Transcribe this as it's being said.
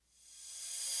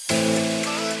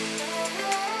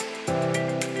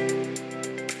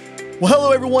Well,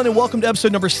 hello, everyone, and welcome to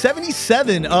episode number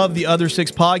 77 of the Other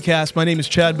Six podcast. My name is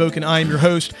Chad Boak, and I am your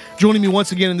host. Joining me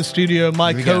once again in the studio,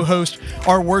 my co-host,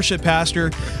 our worship pastor,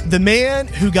 the man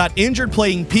who got injured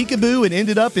playing peekaboo and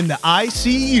ended up in the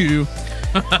ICU,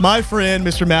 my friend,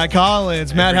 Mr. Matt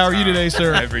Collins. Matt, how are you today,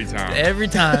 sir? Every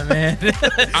time, man.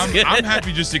 I'm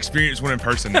happy just to experience one in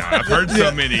person now. I've heard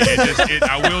so many.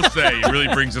 I will say, it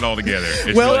really brings it all together.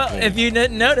 It's really cool. If you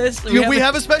didn't notice, we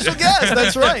have a special guest.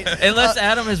 That's right. Unless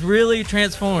Adam is really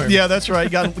transformed. Yeah, that's right.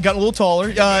 Got a little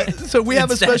taller. So we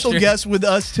have a special guest with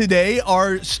us today,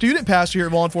 our student pastor here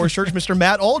at Vaughn Forest Church, Mr.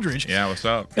 Matt Aldridge. Yeah, what's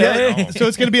up? Yeah, so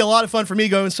it's going to be a lot of fun for me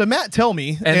going, so Matt, tell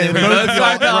me. And then both of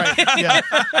y'all, right.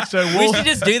 Yeah. So we should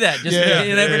just do that.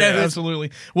 You never know.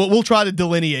 Absolutely. We'll try to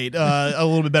delineate a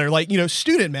little bit better. Like,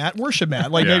 student Matt, worship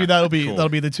Matt. Like maybe that'll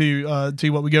be the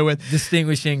two what we go with.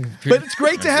 Distinguishing. But it's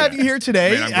great to have you here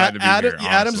today. Man, I'm glad to be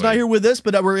here, Adam's not here with us,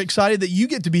 but we're excited that you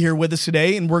get to be here with us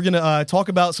today, and we're going to talk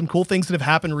about some cool things that have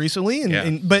happened recently.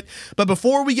 But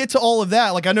before we get to all of that,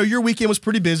 like I know your weekend was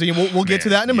pretty busy, and we'll get to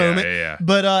that in a moment. Yeah.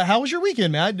 But how was your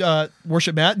weekend, Matt?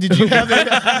 Worship Matt, did you have it?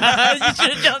 You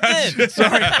should have jumped in.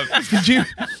 Sorry. Did you?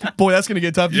 Boy, that's going to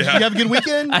get tough. Did you have a good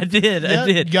weekend? I did.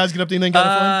 You guys get up to anything kind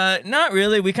of fun? Not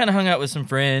really. We kind of hung out with some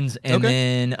friends, and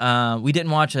then we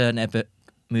didn't watch an epic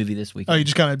movie this weekend. Oh, you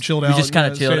just kind of chilled out? We just kind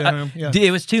of chilled.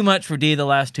 It was too much for Dee the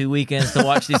last 2 weekends to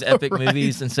watch these epic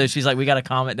movies, and so she's like, we got to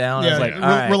calm it down. I was like, all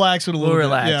right, relax it a little bit.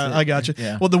 Relax yeah, I got you.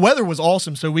 Yeah. Well, the weather was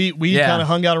awesome, so we kind of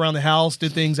hung out around the house,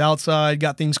 did things outside,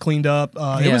 got things cleaned up.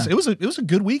 It was a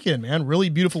good weekend, man. Really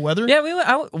beautiful weather. Yeah, we went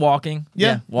out walking.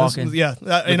 Walking. In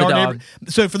our neighborhood.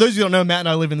 So for those of you who don't know, Matt and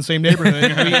I live in the same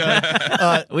neighborhood.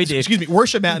 We do. Excuse me,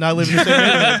 worship Matt and I live in the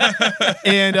same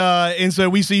neighborhood, and so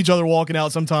we see each other walking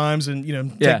out sometimes, and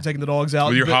taking the dogs out.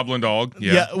 With your hobbling dog?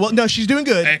 Yeah. Well, no, she's doing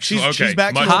good. Excellent. She's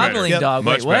back to hobbling dog.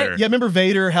 Much Wait, what? better. Yeah, remember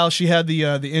Vader? How she had the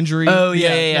injury? Oh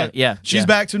yeah. She's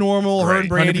back to normal. Great. Her and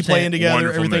Brandy 100%. playing together.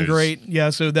 Wonderful Everything news. great.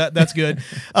 Yeah, so that's good.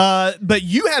 But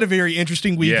you had a very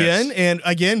interesting weekend, Yes. and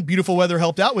again, beautiful weather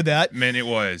helped out with that. Man, it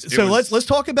was. Let's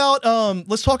talk about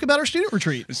our student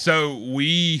retreat. So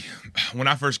when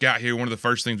I first got here, one of the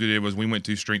first things we did was we went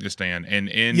to Strength to Stand, and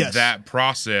in that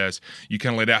process, you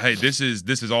kind of laid out, hey, this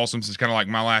is awesome. This is kind of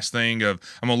like my last thing of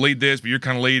I'm gonna lead this, but you're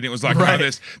kind of leading. It was like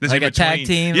this like in a tag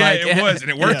team. Yeah, like, it was, and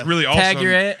it worked really awesome.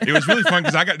 It was really fun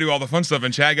because I got to do all the fun stuff,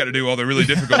 and Chad got to do all the really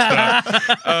difficult stuff.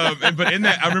 But in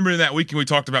that, I remember in that weekend we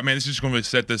talked about, man, this is just going to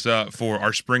set this up for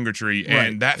our spring retreat,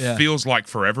 and that feels like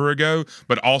forever ago,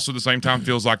 but also at the same time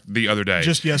feels like the other day,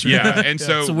 just yesterday. Yeah, and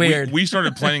so it's weird. We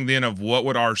started planning then of what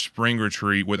would our spring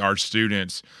retreat with our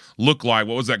students look like.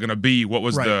 What was that going to be? What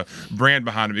was the brand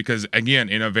behind it? Because again,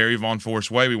 in a very Vaughn Forest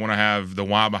way, we want to have the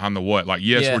why behind the what. Like,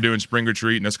 yes, we're doing spring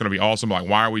retreat, and that's going to be awesome. Like,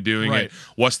 why are we doing it?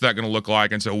 What's that going to look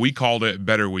like? And so we called it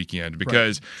Better Weekend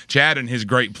because Chad and his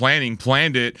great planning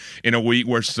planned it in a week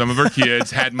where some of our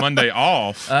kids had Monday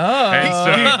off. Oh,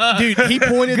 and so, dude, he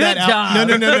pointed that out.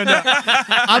 No.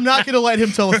 I'm not going to let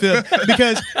him tell a fib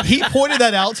because he pointed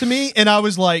that out to me, and I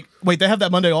was like, wait, they have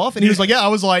that Monday off? And he was like, yeah. I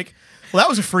was like, well, that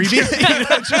was a freebie.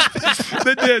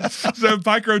 They did. So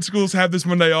Pike Road schools have this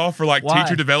Monday off for like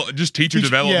teacher development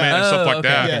and stuff like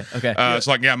that. Yeah. Okay. It's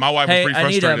like, my wife was pretty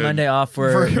frustrated. I need a Monday off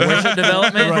for worship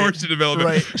development. Worship development.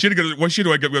 Right. She had to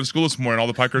wake up, go to school this morning. All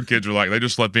the Pike Road kids were like, they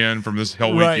just slept in from this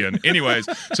whole weekend. Anyways,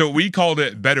 so we called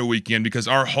it Better Weekend because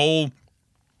our whole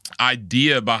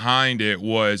idea behind it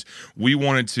was we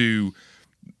wanted to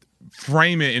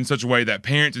frame it in such a way that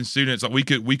parents and students, like we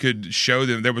could show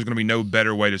them there was going to be no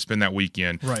better way to spend that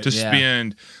weekend.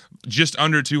 Spend just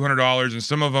under $200, and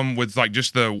some of them with like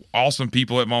just the awesome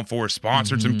people at Vaughn Forest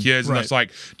sponsored some kids, and that's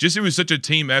like it was such a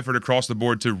team effort across the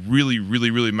board to really, really,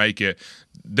 really make it.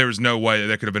 There was no way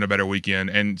that could have been a better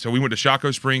weekend. And so we went to Chaco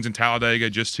Springs in Talladega,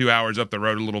 just 2 hours up the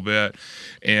road a little bit.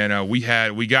 And we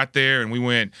got there and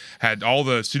we had all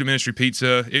the student ministry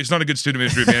pizza. It's not a good student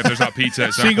ministry event if there's not pizza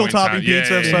at some Single point in topping time.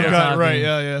 pizza of some kind. Right,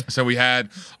 yeah. So we had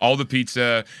all the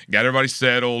pizza, got everybody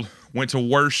settled, went to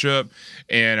worship,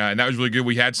 and that was really good.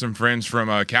 We had some friends from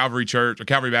Calvary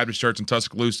Baptist Church in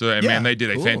Tuscaloosa, and man, they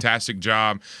did a fantastic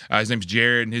job. His name's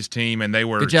Jared and his team, and they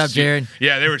were good job, Jared.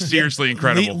 Yeah, they were seriously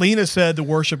incredible. Lena said the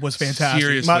worship was fantastic.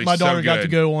 Seriously, my daughter so got to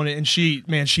go on it, and she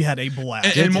had a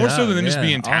blast. And more so than them just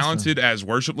being talented as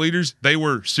worship leaders, they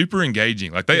were super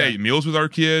engaging. Like they ate meals with our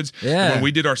kids. Yeah. When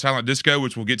we did our silent disco,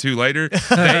 which we'll get to later,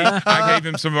 I gave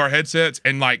them some of our headsets,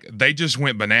 and like they just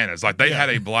went bananas. Like they had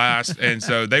a blast, and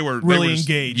so they were really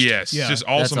engaged. Yes, Yeah. just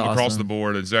awesome across the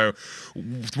board. And so,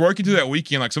 working through that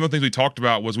weekend, like some of the things we talked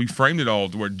about was we framed it all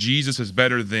to where Jesus is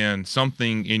better than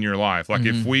something in your life. Like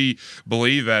if we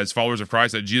believe as followers of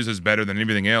Christ that Jesus is better than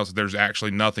anything else, there's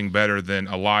actually nothing better than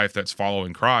a life that's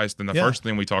following Christ. Then the first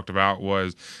thing we talked about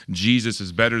was Jesus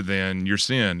is better than your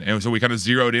sin. And so we kind of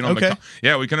zeroed in on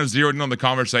the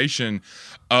conversation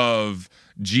of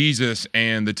Jesus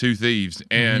and the two thieves.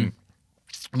 And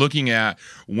looking at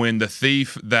when the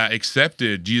thief that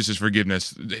accepted Jesus'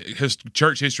 forgiveness, his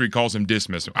church history calls him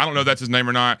Dismas. I don't know if that's his name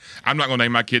or not. I'm not going to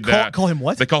name my kid that. Call him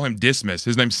what? They call him Dismas.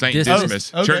 His name's Saint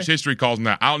Dismas. Okay. Church history calls him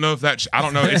that. I don't know if that's. I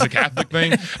don't know. It's a Catholic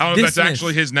thing. I don't know if that's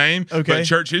actually his name. Okay. But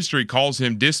church history calls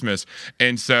him Dismas,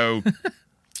 and so.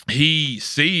 He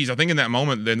sees, I think in that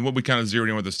moment, then what we kind of zeroed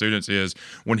in with the students is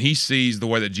when he sees the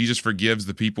way that Jesus forgives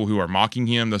the people who are mocking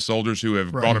him, the soldiers who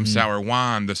have brought him sour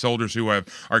wine, the soldiers who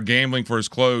are gambling for his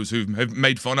clothes, who have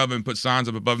made fun of him, put signs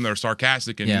up above him that are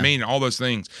sarcastic and mean, and all those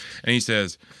things. And he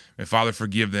says, Father,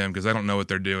 forgive them because they don't know what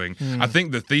they're doing. I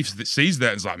think the thief that sees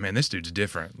that is like, man, this dude's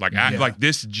different. Like, like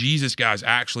this Jesus guy's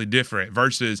actually different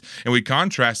versus, and we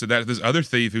contrasted that with this other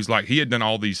thief who's like, he had done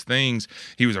all these things.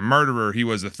 He was a murderer. He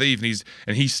was a thief.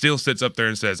 And he still sits up there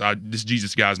and says, this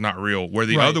Jesus guy's not real. Where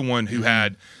the other one who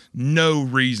had no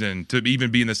reason to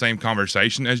even be in the same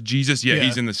conversation as Jesus, yet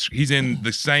he's in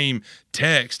the same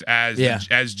text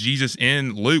as Jesus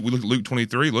in Luke. We look at Luke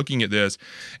 23 looking at this,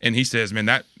 and he says, man,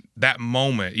 that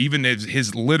moment, even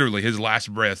his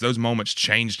last breath, those moments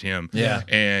changed him. Yeah.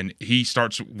 And he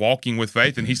starts walking with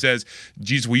faith, and he says,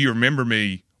 Jesus, will you remember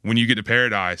me when you get to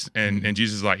paradise? And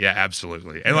Jesus is like, yeah,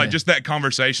 absolutely. And like just that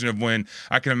conversation of when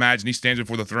I can imagine he stands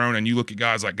before the throne and you look at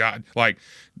God's like, God, like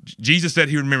Jesus said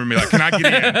he would remember me. Like, can I get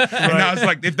in? And I was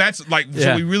like, if that's like,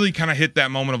 so we really kind of hit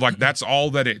that moment of like, that's all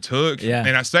that it took. Yeah.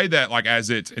 And I say that like as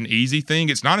it's an easy thing.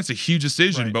 It's not, it's a huge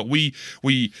decision, but we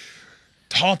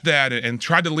taught that and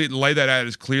tried to lay that out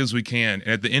as clear as we can.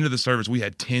 And at the end of the service, we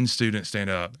had 10 students stand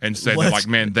up and say that, like,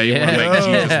 man, they want to make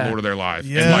Jesus the Lord of their life.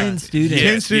 Yeah. And like, 10 students.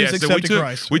 10 students accepted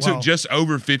Christ. We took just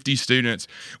over 50 students,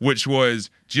 which was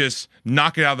just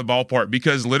knock it out of the ballpark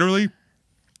because literally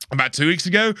about 2 weeks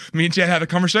ago, me and Chad had a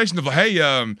conversation of like,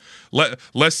 hey,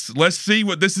 let's see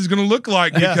what this is going to look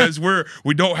like because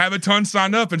we don't have a ton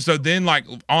signed up, and so then like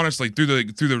honestly through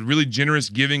the really generous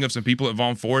giving of some people at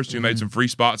Vaughn Forest who made some free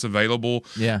spots available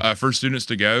for students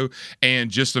to go,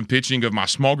 and just some pitching of my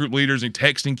small group leaders and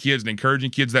texting kids and encouraging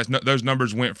kids, those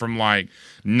numbers went from like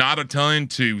not a ton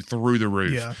to through the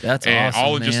roof. Yeah, that's and awesome,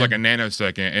 all in just like a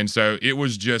nanosecond, and so it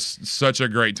was just such a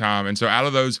great time. And so out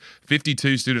of those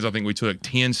 52 students, I think we took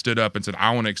 10 stood up and said,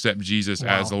 I want to accept Jesus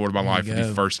as the Lord of my life for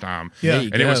the first time. Yeah.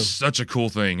 And it was such a cool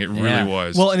thing. It really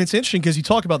was. Well, and it's interesting because you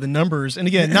talk about the numbers. And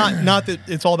again, not that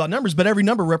it's all about numbers, but every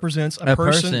number represents a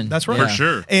person. That's right. For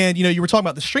sure. And, you were talking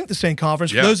about the Strength to Stand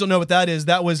conference. For those who don't know what that is,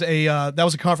 that was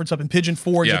a conference up in Pigeon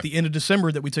Forge at the end of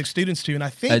December that we took students to. And I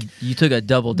think you took a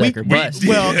double-decker bus.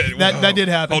 Well, that did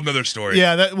happen. Whole another story.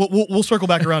 Yeah, we'll circle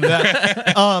back around to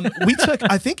that. We took,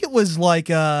 I think it was like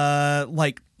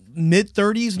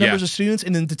mid-30s numbers of students,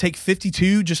 and then to take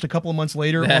 52 just a couple of months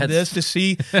later on this to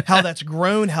see how that's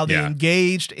grown, how they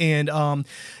engaged, and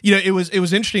it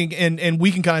was interesting, and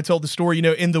we can kind of tell the story.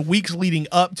 In the weeks leading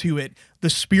up to it, the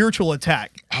spiritual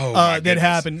attack that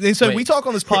happened. And so we talk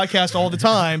on this podcast all the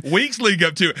time. Weeks leading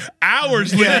up to it,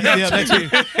 hours leading up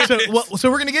to it. So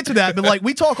we're going to get to that, but like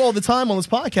we talk all the time on this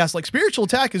podcast, like spiritual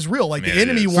attack is real. Like the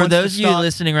enemy wants to stop. For those of you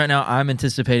listening right now, I'm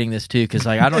anticipating this too because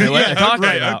like I don't know what they're talking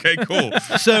about. Okay, cool.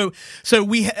 So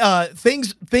we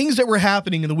things that were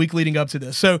happening in the week leading up to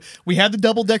this. So we had the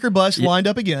double-decker bus lined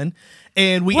up again.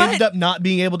 And we ended up not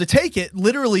being able to take it.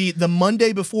 Literally, the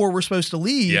Monday before we're supposed to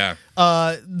leave,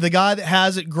 the guy that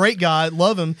has it, great guy,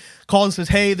 love him, calls and says,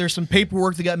 hey, there's some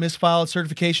paperwork that got misfiled,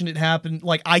 certification didn't happen.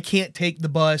 Like, I can't take the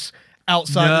bus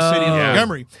outside the city of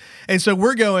Montgomery. And so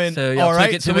we're going, so y'all all right.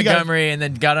 took it to Montgomery and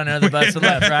then got on another bus and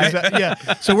left,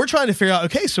 right? So we're trying to figure out,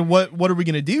 okay, so what are we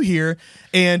going to do here?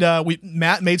 And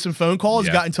Matt made some phone calls,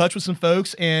 got in touch with some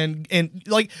folks, and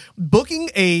like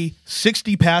booking a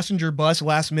 60-passenger bus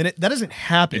last minute, that doesn't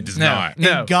happen. It does not.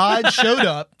 And God showed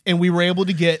up, and we were able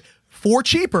to get for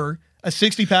cheaper a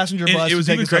 60-passenger bus. It was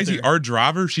even crazy. Our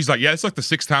driver, she's like, it's like the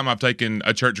 6th time I've taken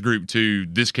a church group to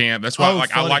this camp. That's why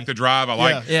I like the drive. I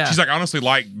like. She's like, honestly,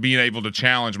 like being able to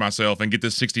challenge myself and get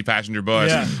this 60-passenger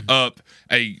bus up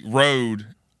a road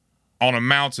on a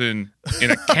mountain in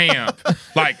a camp,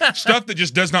 like stuff that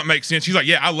just does not make sense. She's like,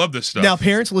 I love this stuff. Now,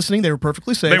 parents listening, they were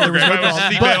perfectly safe. They were great.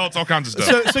 Seatbelts, all kinds of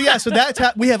stuff. So that's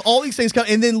we have all these things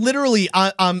coming, and then literally,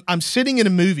 I'm sitting in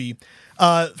a movie.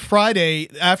 Friday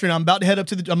afternoon, I'm about to head up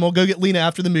to I'm going to go get Lena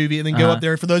after the movie and then go up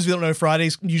there. For those of you that don't know,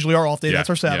 Fridays usually our off day. That's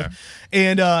our Sabbath.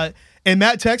 And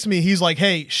Matt texted me. He's like,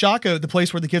 "Hey, Shaco, the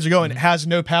place where the kids are going, has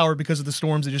no power because of the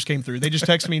storms that just came through." They just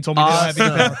texted me and told me they don't have any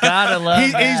power. Gotta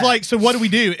love that. He's like, "So what do we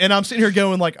do?" And I'm sitting here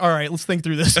going, "Like, all right, let's think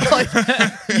through this." Like,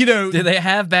 do they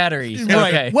have batteries?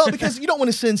 Right. Okay. Well, because you don't want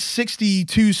to send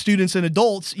 62 students and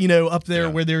adults, up there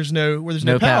where there's no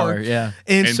power. Yeah,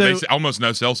 and so almost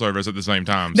no cell service at the same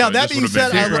time. Now that being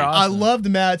said, I loved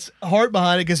Matt's heart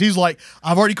behind it because he's like,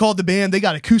 "I've already called the band. They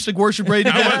got acoustic worship ready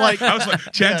to go." I was like,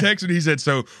 Chad texted. He said,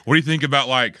 "So what do you think about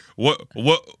like?" What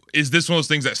is this one of those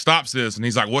things that stops this? And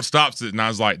he's like, what stops it? And I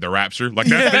was like, the rapture. Like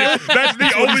that's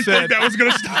the only thing that was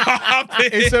going to stop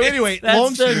it. And so anyway,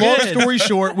 long story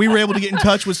short, we were able to get in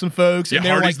touch with some folks. And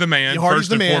Hardy's the man,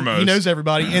 first and foremost. He knows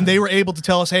everybody. And they were able to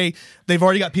tell us, hey, they've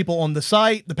already got people on the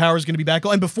site. The power is going to be back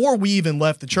on. And before we even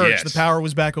left the church, the power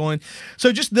was back on.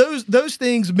 So just those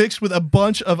things mixed with a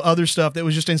bunch of other stuff that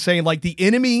was just insane. Like the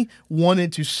enemy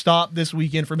wanted to stop this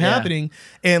weekend from happening.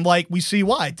 And like we see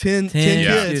why. 10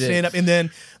 kids stand up. And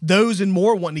then those and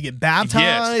more wanting to get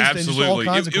baptized. Yes, absolutely.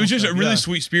 It was just a really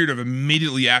sweet spirit of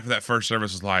immediately after that first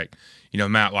service was like,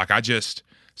 Matt, like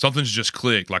something's just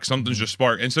clicked, like something's just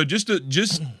sparked. And so just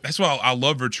that's why I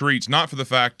love retreats, not for the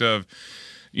fact of,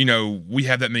 we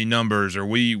have that many numbers or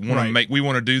we want to we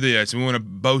want to do this and we want to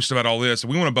boast about all this.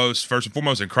 We want to boast first and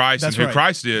foremost in Christ and who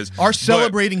Christ is. Our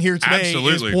celebrating here today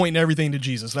is pointing everything to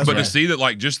Jesus. That's to see that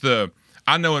like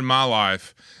I know in my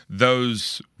life,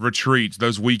 those retreats,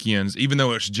 those weekends, even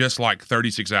though it's just like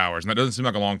 36 hours, and that doesn't seem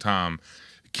like a long time,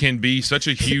 can be such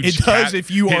a huge... It does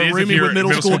if you are rooming with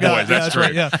middle school guys. That's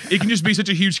right. Yeah. It can just be such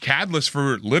a huge catalyst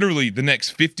for literally the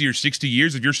next 50 or 60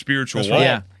 years of your spiritual walk.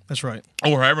 Yeah. That's right.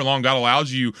 Or however long God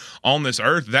allows you on this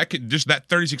earth, that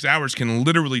 36 hours can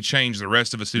literally change the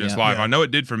rest of a student's life. I know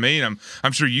it did for me, and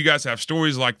I'm sure you guys have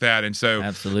stories like that. And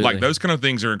so, like those kind of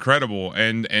things are incredible.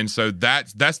 And so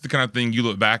that's the kind of thing you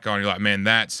look back on. You're like, man,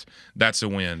 that's a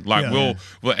win. Like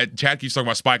Chad keeps talking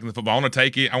about spiking the football. I want to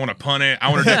take it. I want to punt it.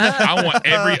 I want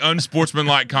every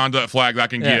unsportsmanlike conduct flag that I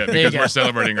can get because we're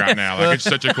celebrating right now. Like it's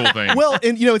such a cool thing. Well,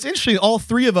 and it's interesting. All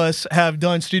three of us have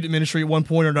done student ministry at one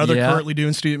point or another. Currently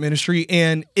doing student ministry,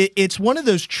 and it's one of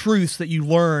those truths that you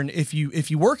learn if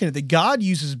you work in it, that God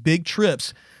uses big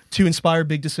trips to inspire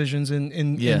big decisions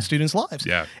in students' lives.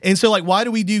 Yeah. And so, like, why do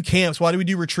we do camps? Why do we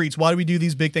do retreats? Why do we do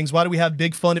these big things? Why do we have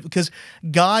big fun? Because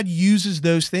God uses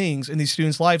those things in these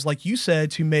students' lives, like you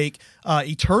said, to make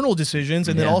eternal decisions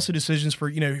and then also decisions for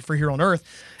here on earth.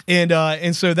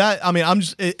 And so that, I mean, I'm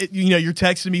just, you're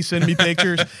texting me, sending me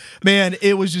pictures. Man,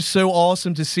 it was just so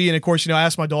awesome to see. And of course, I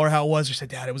asked my daughter how it was. She said,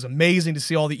 Dad, it was amazing to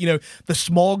see all the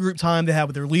small group time they have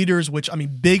with their leaders, which, I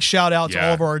mean, big shout out to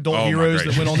all of our adult heroes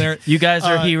that went on there. You guys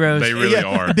are heroes. They really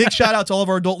are. Big shout out to all of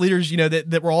our adult leaders,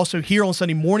 that were also here on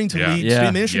Sunday morning to lead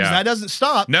student ministry. That doesn't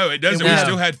stop. No, it doesn't. We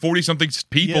still had 40-something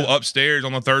people upstairs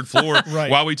on the third floor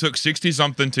while we took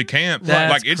 60-something to camp.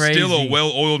 That's it's crazy. still a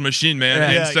well-oiled machine,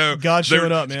 man. Yeah. And so God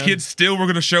showing up, man. Kids still were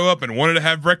going to show up and wanted to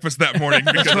have breakfast that morning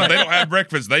because if they don't have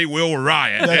breakfast, they will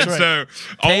riot. That's so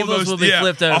all Tables will be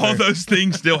flipped over. All those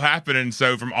things still happen. And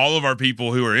so from all of our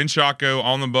people who are in Shaco,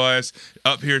 on the bus,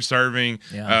 up here serving,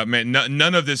 man,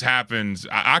 none of this happens.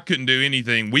 I couldn't do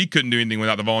anything. We couldn't do anything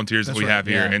without the volunteers that we have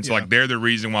here. And so they're the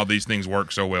reason why these things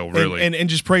work so well, really. And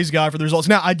just praise God for the results.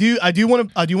 Now, I do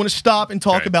want to stop and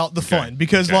talk about the fun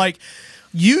because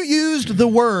you used the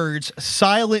words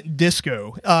silent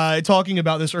disco talking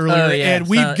about this earlier, and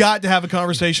we've got to have a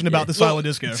conversation about the silent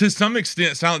disco. To some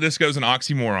extent, silent disco is an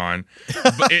oxymoron,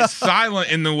 but it's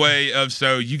silent in the way of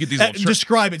you get these little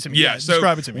describe it to me. Yeah, so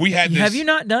describe it to me. We had have you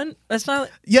not done a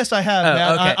silent? Yes, I have.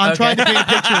 Matt. Okay, I'm trying to paint a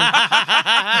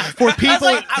picture for people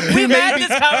we've had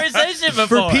this conversation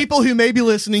before. For people who may be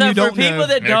listening, who don't know. For people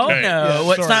that don't know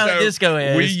what silent disco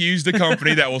is, we used a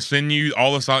company that will send you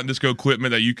all the silent disco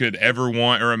equipment that you could ever want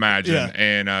or imagine.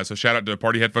 And so shout out to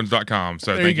partyheadphones.com.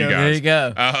 So thank you guys. There you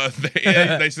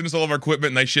go. They send us all of our equipment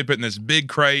and they ship it in this big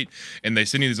crate and they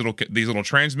send you these little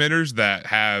transmitters that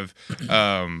have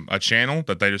a channel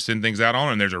that they just send things out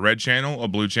on, and there's a red channel, a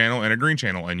blue channel, and a green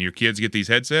channel. And your kids get these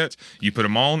headsets, you put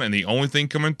them on, and the only thing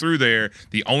coming through there,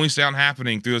 the only sound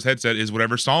happening through this headset is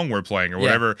whatever song we're playing or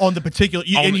whatever. On the particular,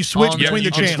 and you switch between the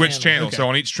channels. Switch channels. Okay. So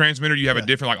on each transmitter you have a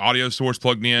different audio source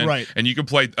plugged in, and you can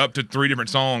play up to 3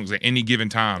 different songs at any given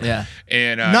time. Yeah.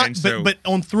 And so, but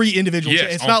on 3 individuals.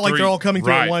 Yes, it's not like 3, they're all coming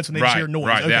through right, at once and they right, just hear noise.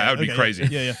 Right, Okay, yeah, that would be crazy.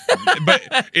 Yeah. But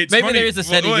it's Maybe funny. there is a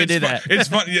setting to do that. It's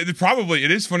funny. Yeah, probably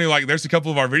it is funny. Like there's a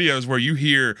couple of our videos where you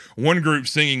hear one group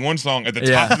singing one song at the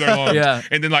top of their lungs,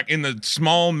 and then like in the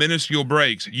small minuscule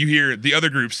breaks, you hear the other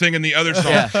group singing the other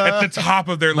song at the top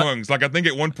of their lungs. Like I think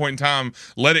at one point in time,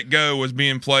 "Let It Go" was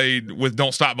being played with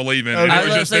 "Don't Stop Believing," and it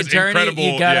was just this Journey, incredible,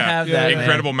 you gotta have that,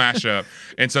 incredible mashup.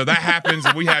 And so that happens,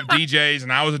 and we have DJs,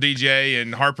 and I was a DJ,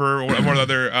 and Harper, one of the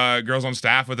other girls on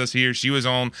staff with us here, she was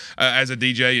on as a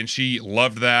DJ, and she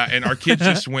loved that, and our kids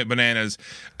just went bananas.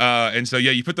 And so,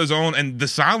 yeah, you put those on, and the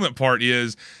silent part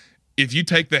is, if you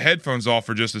take the headphones off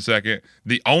for just a second,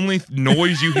 the only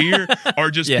noise you hear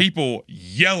are just people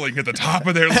yelling at the top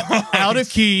of their lungs. Out of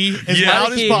key, as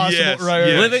loud as possible. Yes, right.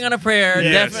 yes. Living on a prayer,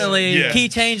 definitely key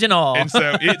change and all. And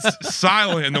so it's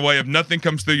silent in the way of nothing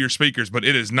comes through your speakers, but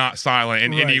it is not silent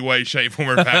in any way, shape, form,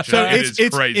 or fashion. So it is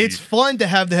crazy. It's fun to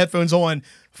have the headphones on.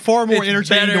 Far more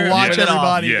entertaining to watch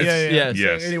everybody. Yes.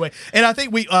 So anyway, and I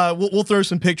think we'll throw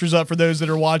some pictures up for those that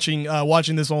are watching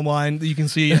this online. You can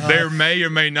see there may or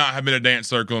may not have been a dance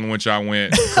circle in which I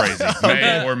went crazy.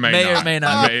 May or may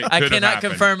not. I cannot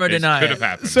confirm or deny. Could have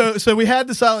happened. So we had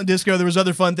the silent disco. There was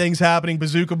other fun things happening.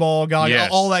 Bazooka ball,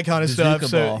 all that kind of stuff.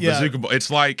 Bazooka ball.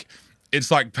 It's like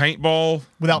paintball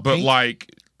without but paint?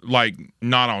 like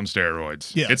not on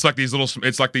steroids. Yeah. It's like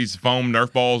these foam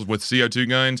Nerf balls with CO2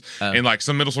 guns. And like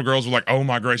some middle school girls were like, "Oh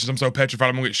my gracious, I'm so petrified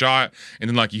I'm gonna get shot." And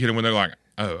then like you hit them when they're like,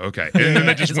 "Oh, okay." And then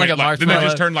they just went then they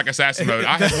just turned like assassin mode.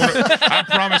 I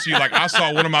promise you, like I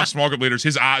saw one of my small group leaders,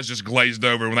 his eyes just glazed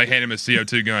over when they handed him a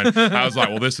CO2 gun. I was like,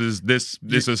 "Well, this is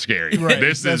scary. Right.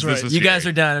 This is scary. You guys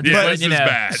are done. This is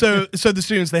bad." So the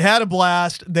students, they had a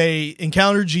blast. They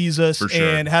encountered Jesus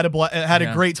and had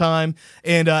a great time,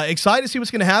 and excited to see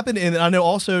what's going to happen. And I know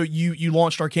also you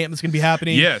launched our camp that's going to be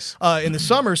happening in the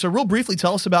summer. So real briefly,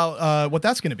 tell us about what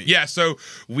that's going to be. Yeah, so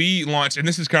we launched, and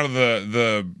this is kind of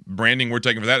the branding we're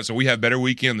taking for that. So we have Better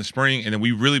Weekend in the spring, and then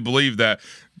we really believe that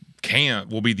camp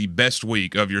will be the best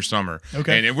week of your summer.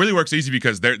 Okay. And it really works easy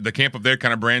because the camp up there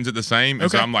kind of brands it the same.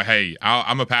 And so I'm like, hey,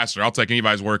 I'm a pastor. I'll take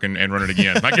anybody's work and run it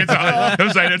again. Like I'm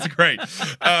saying it's great.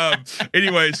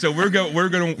 Anyway, so we're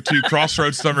going to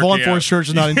Crossroads Summer Vaughn Camp. Forest Church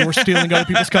is not endorsed stealing other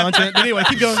people's content. But anyway,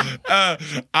 keep going.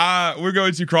 We're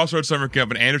going to Crossroads Summer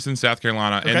Camp in Anderson, South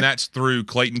Carolina, and that's through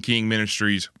Clayton King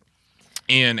Ministries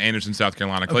in Anderson, South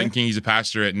Carolina. Clayton King, he's a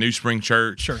pastor at New Spring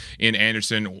Church in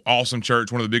Anderson. Awesome church,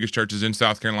 one of the biggest churches in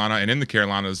South Carolina and in the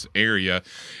Carolinas area.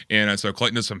 And so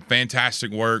Clayton does some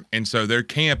fantastic work. And so their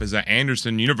camp is at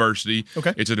Anderson University.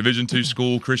 Okay. It's a Division II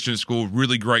school, Christian school,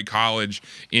 really great college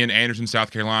in Anderson,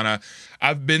 South Carolina.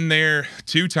 I've been there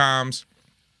 2 times.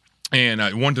 And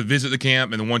one to visit the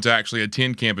camp, and the one to actually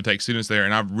attend camp and take students there.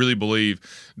 And I really believe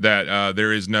that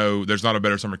there's not a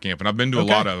better summer camp. And I've been to a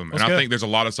lot of them. And I think there's a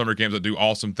lot of summer camps that do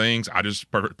awesome things. I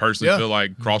just personally feel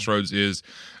like Crossroads is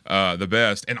the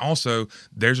best. And also,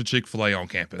 there's a Chick-fil-A on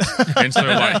campus. And so,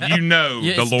 like,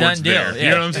 the Lord's there. You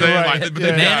know what I'm saying? Right. Like,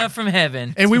 manna from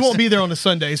heaven. And we won't be there on a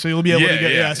Sunday, so you'll be able to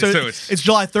get So it's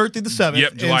July 3rd through the 7th.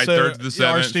 Yep, July 3rd through the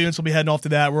 7th. Our students will be heading off to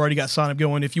that. We've already got sign-up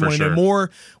going. If you want to know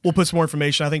more, we'll put some more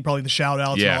information. I think probably the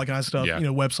shout-outs and all that kind of stuff.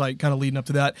 Website kind of leading up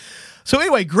to that. So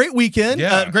anyway, great weekend.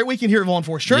 Great weekend here at Vaughn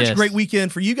Forest Church. Yes. Great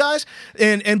weekend for you guys.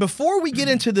 And before we get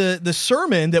into the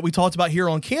sermon that we talked about here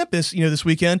on campus, this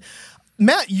weekend,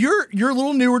 Matt, you're a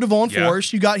little newer to Vaughn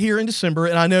Forest. You got here in December,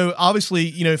 and I know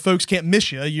obviously folks can't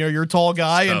miss you. You're a tall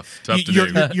guy, tough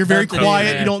you're very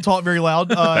quiet. You don't talk very loud.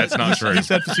 That's not true. He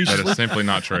said facetiously. That is simply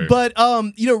not true. But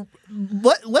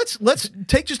let's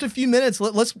take just a few minutes.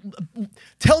 Let's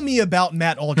tell me about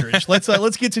Matt Aldridge.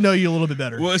 Let's get to know you a little bit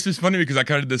better. Well, it's just funny because I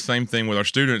kind of did the same thing with our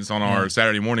students on our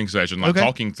Saturday morning session,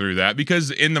 talking through that. Because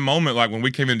in the moment, like when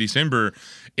we came in December,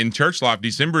 in church life,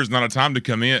 December is not a time to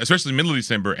come in, especially middle of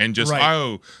December, and just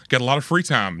get a lot of free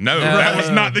time. No, that was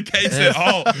not the case at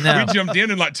all. We jumped in,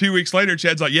 and like 2 weeks later,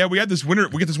 Chad's like, "Yeah, we get this winter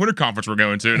conference we're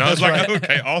going to," and I was like,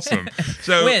 "Okay, awesome."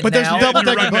 So, but there's a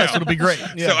double-decker bus; it'll be great.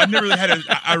 So I never really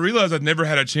I realized I'd never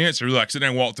had a chance to really sit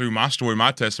down and walk through my story,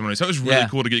 my testimony. So it was really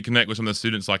cool to connect with some of the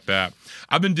students like that.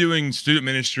 I've been doing student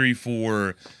ministry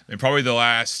for probably the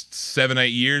last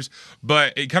 7-8 years,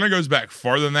 but it kind of goes back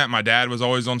farther than that. My dad was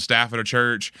always on staff at a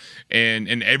church,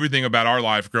 and everything about our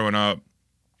life growing up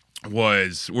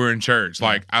was we're in church.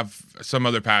 Like some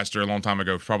other pastor a long time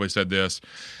ago probably said this.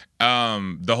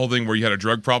 the whole thing where you had a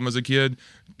drug problem as a kid.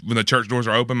 When the church doors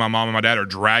are open, my mom and my dad are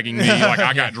dragging me. Like,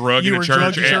 I got drugged in a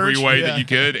church every way that you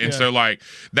could. And so, like,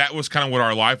 that was kind of what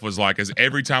our life was like, is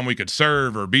every time we could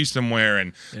serve or be somewhere.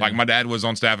 And, like, my dad was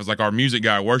on staff as, like, our music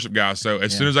guy, worship guy. So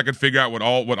as soon as I could figure out what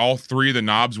all three of the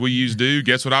knobs we use do,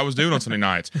 guess what I was doing on Sunday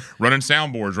nights? Running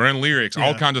soundboards, running lyrics,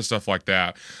 all kinds of stuff like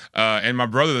that. And my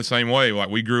brother the same way. Like,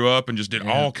 we grew up and just did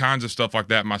all kinds of stuff like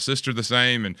that. My sister the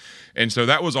same. And so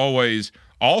that was always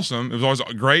awesome. It was always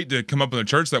great to come up in the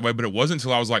church that way, but it wasn't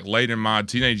until I was like late in my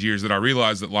teenage years that I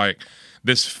realized that like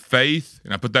this faith,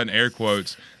 and I put that in air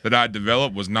quotes, that I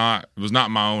developed was not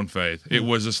my own faith. It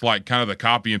was just like kind of the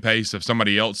copy and paste of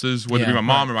somebody else's, whether it be my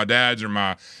mom or my dad's or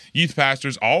my youth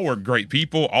pastors. All were great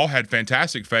people, all had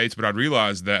fantastic faiths, but I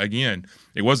realized that again,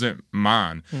 it wasn't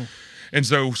mine. And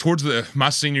so towards my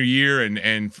senior year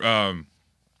and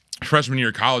freshman year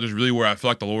of college is really where I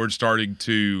feel like the Lord started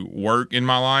to work in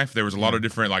my life. There was a lot of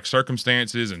different like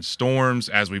circumstances and storms,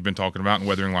 as we've been talking about in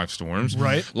Weathering Life Storms.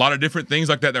 Right. A lot of different things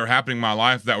like that were happening in my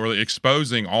life that were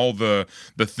exposing all the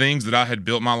things that I had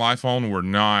built my life on were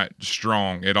not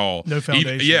strong at all. No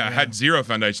foundation. I had zero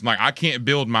foundation. Like, I can't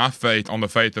build my faith on the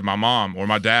faith of my mom or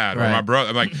my dad or my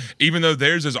brother. Like, even though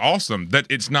theirs is awesome, that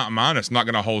it's not mine. It's not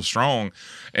going to hold strong.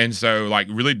 And so, like,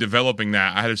 really developing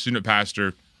that, I had a student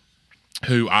pastor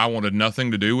who I wanted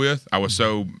nothing to do with. I was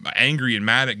so angry and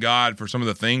mad at God for some of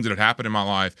the things that had happened in my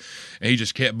life. And he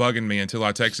just kept bugging me until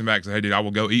I texted him back and said, hey, dude, I will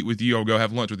go eat with you. I'll go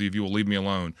have lunch with you if you will leave me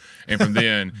alone. And from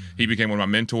then, he became one of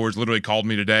my mentors, literally called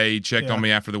me today, checked on me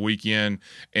after the weekend.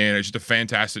 And it's just a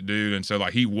fantastic dude. And so,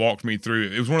 like, he walked me through.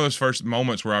 It was one of those first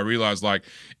moments where I realized, like,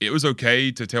 it was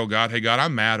okay to tell God, hey, God,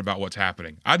 I'm mad about what's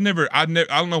happening. I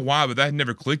don't know why, but that had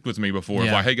never clicked with me before.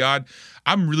 Like, hey, God,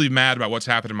 I'm really mad about what's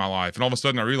happened in my life. And all of a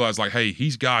sudden I realized, like, hey,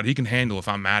 he's God. He can handle if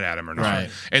I'm mad at him or not. Right.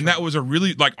 And that was a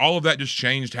really, like, all of that just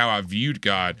changed how I viewed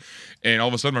God. And all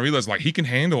of a sudden I realized, like, he can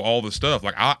handle all the stuff.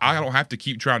 Like, I don't have to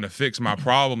keep trying to fix my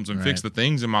problems and fix the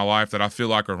things in my life that I feel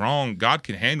like are wrong. God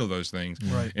can handle those things.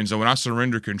 Right. And so when I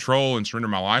surrender control and surrender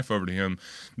my life over to him,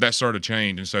 that started to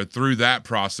change. And so through that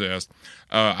process,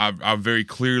 I very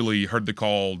clearly heard the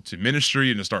call to ministry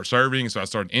and to start serving. So I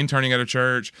started interning at a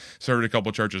church, served at a couple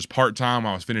of churches part-time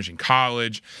while I was finishing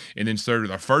college, and then served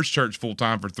at our first church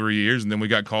full-time for 3 years. And then we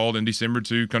got called in December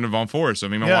to come to Vaughn Forest. So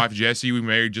me and my wife, Jessie, we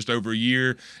married just over a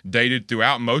year, dated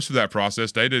throughout most of that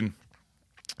process, dated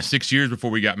 6 years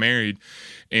before we got married.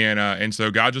 And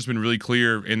so God's just been really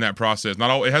clear in that process.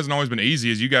 It hasn't always been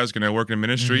easy, as you guys can know, working in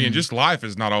ministry, and just life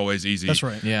is not always easy. That's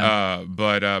right. Yeah.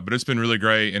 But it's been really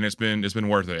great, and it's been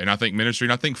worth it. And I think ministry,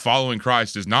 and I think following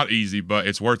Christ is not easy, but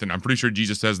it's worth it. I'm pretty sure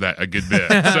Jesus says that a good bit.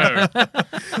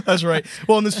 So that's right.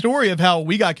 Well, and the story of how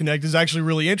we got connected is actually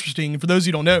really interesting. For those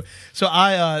who don't know, so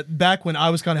I back when I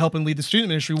was kind of helping lead the student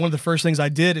ministry, one of the first things I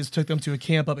did is took them to a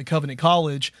camp up at Covenant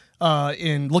College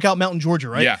in Lookout Mountain, Georgia,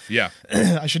 right? Yeah.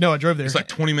 I should know. I drove there. It's like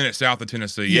 20 minutes south of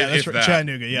Tennessee. Yeah, that's right.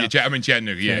 Chattanooga,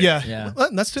 Chattanooga, yeah. Well,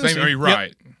 that's Tennessee. Same,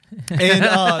 right.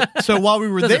 And so while we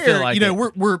were there, like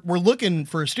we're looking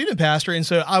for a student pastor, and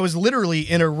so I was literally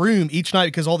in a room each night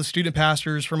because all the student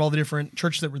pastors from all the different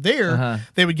churches that were there,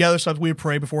 they would gather stuff. We would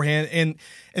pray beforehand, and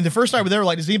the first night we were there,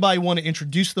 like, does anybody want to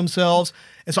introduce themselves?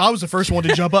 And so I was the first one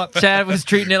to jump up. Chad was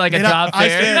treating it like a job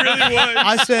fair.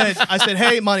 I said,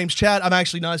 hey, my name's Chad. I'm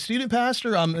actually not a student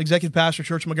pastor. I'm an executive pastor at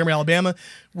Church in Montgomery, Alabama.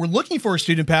 We're looking for a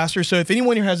student pastor. So if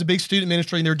anyone here has a big student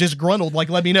ministry and they're disgruntled, like,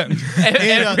 let me know.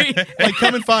 And like,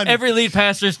 come and find me. Every lead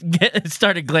pastor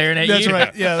started glaring at you. That's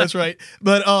right. Yeah, that's right.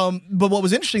 But what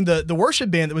was interesting, the worship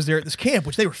band that was there at this camp,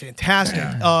 which they were fantastic.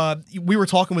 We were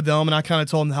talking with them, and I kind of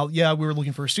told them how, we were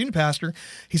looking for a student pastor.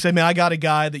 He said, man, I got a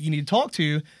guy that you need to talk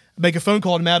to. Make a phone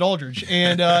call to Matt Aldridge,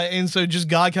 and so just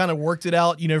God kind of worked it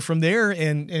out, from there,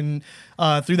 and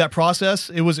through that process,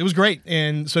 it was great,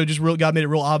 and so just God made it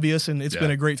real obvious, and it's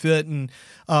been a great fit, and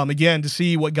again, to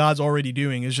see what God's already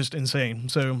doing is just insane.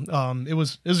 So it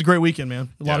was a great weekend, man,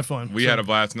 a lot of fun. We had a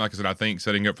blast, and like I said, I think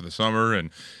setting up for the summer and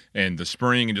the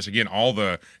spring, and just again all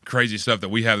the crazy stuff that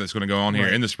we have that's going to go on here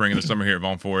in the spring and the summer here at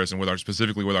Vaughn Forest, and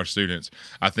specifically with our students.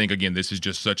 I think again this is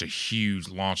just such a huge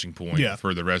launching point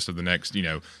for the rest of the next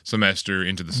semester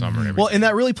into the summer. And everything. Well, and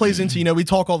that really plays into we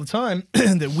talk all the time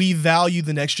that we value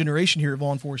the next generation here at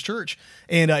Vaughn Forest Church,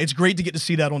 and it's great to get to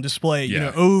see that on display,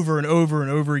 over and over and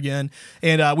over again.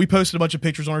 And we posted a bunch of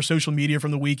pictures on our social media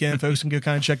from the weekend. Folks can go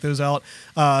kind of check those out.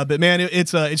 But man,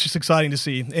 it's just exciting to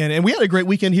see, and we had a great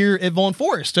weekend here at Vaughn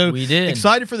Forest. So we did.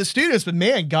 Excited for the students, but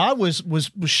man, God was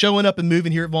showing up and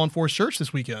moving here at Vaughn Forest Church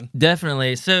this weekend.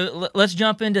 Definitely. So let's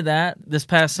jump into that. This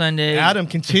past Sunday, Adam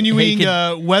continuing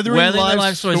weathering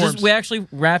life storms. We actually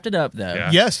wrapped it up though.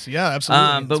 Yeah. Yes, yeah,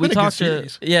 absolutely. But we talked to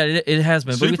it has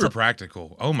been super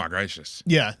practical. Oh my gracious.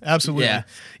 Yeah, absolutely.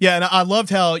 Yeah, and I loved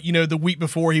how the week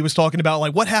before he was talking about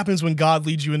like what happens when God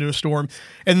leads you into a storm,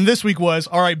 and this week was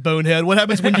all right, bonehead. What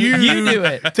happens when you do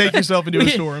it? Take yourself into a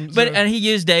storm? And he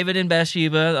used David and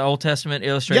Bathsheba, the Old Testament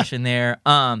illustration there.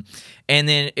 And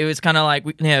then it was kind of like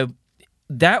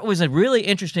that was a really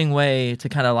interesting way to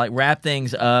kind of like wrap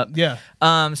things up. Yeah.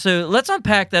 So let's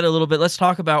unpack that a little bit. Let's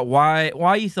talk about why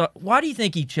do you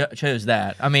think he chose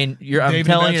that? I mean, I'm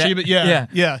telling you that.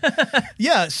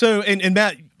 Yeah. So and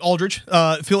Matt Aldridge,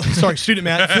 student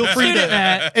Matt, feel free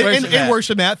to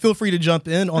worship Matt, feel free to jump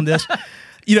in on this.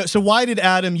 So why did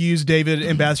Adam use David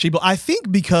and Bathsheba? I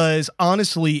think because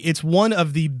honestly, it's one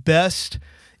of the best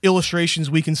illustrations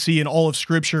we can see in all of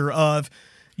Scripture of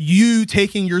you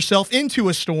taking yourself into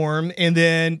a storm and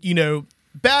then,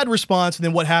 bad response, and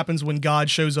then what happens when God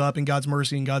shows up and God's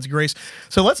mercy and God's grace.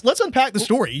 So let's unpack the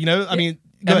story. You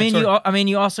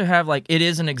also have it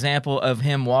is an example of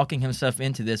him walking himself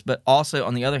into this, but also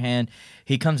on the other hand,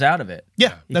 he comes out of it.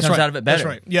 Yeah, he comes out of it better. That's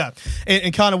right. Yeah,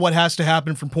 and kind of what has to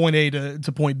happen from point A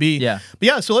to point B. Yeah, but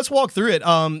yeah. So let's walk through it.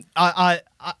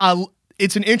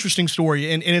 It's an interesting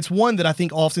story, and it's one that I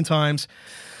think oftentimes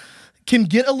can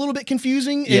get a little bit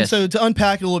confusing, and so to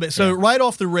unpack it a little bit. So right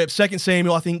off the rip, 2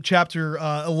 Samuel, I think chapter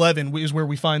 11 is where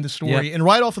we find the story. And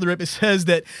right off of the rip, it says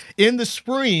that in the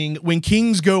spring, when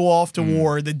kings go off to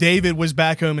war, that David was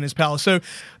back home in his palace. So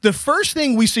the first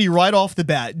thing we see right off the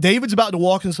bat, David's about to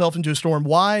walk himself into a storm.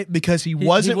 Why? Because he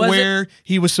wasn't where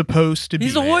he was supposed to be.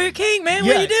 He's a warrior king, man.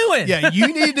 What are you doing? Yeah,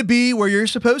 you need to be where you're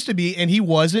supposed to be, and he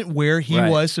wasn't where he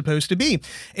was supposed to be.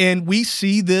 And we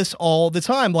see this all the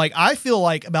time. I feel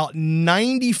like about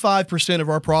 95% of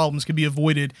our problems can be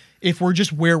avoided if we're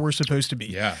just where we're supposed to be.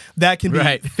 Yeah. That can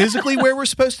be physically where we're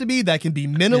supposed to be. That can be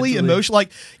mentally, emotionally.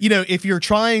 If you're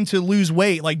trying to lose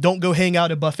weight, don't go hang out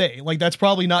at a buffet. That's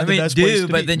probably not the best place to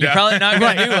be. But then you're probably not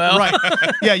going to do well. Right.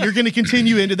 Yeah, you're going to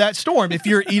continue into that storm. If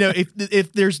you're,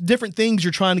 if there's different things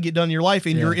you're trying to get done in your life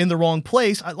and you're in the wrong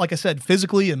place, like I said,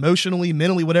 physically, emotionally,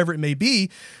 mentally, whatever it may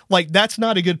be, that's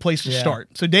not a good place to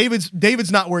start. So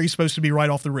David's not where he's supposed to be right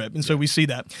off the rip. And so we see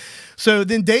that. So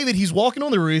then David, he's walking on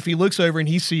the roof. He looks over and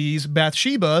he sees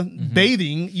Bathsheba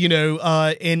bathing,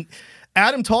 and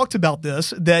Adam talked about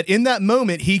this, that in that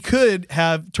moment he could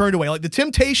have turned away. The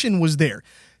temptation was there.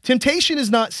 Temptation is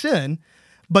not sin,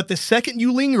 but the second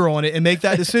you linger on it and make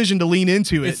that decision to lean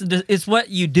into it, it's what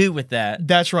you do with that.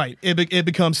 That's right. It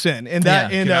becomes sin. And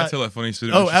that. And, can I tell a funny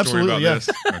student story about this?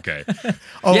 Okay.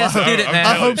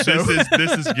 I hope so.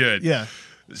 This is good. Yeah.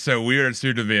 So we were at a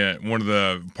student event, one of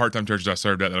the part-time churches I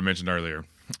served at that I mentioned earlier.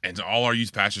 And so all our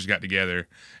youth pastors got together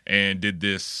and did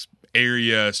this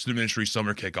area student ministry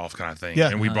summer kickoff kind of thing. Yeah.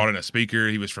 And we brought in a speaker.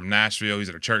 He was from Nashville. He's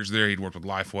at a church there. He'd worked with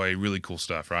Lifeway. Really cool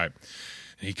stuff, right?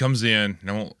 And he comes in,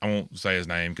 and I won't say his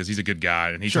name because he's a good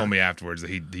guy. And he told me afterwards that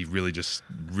he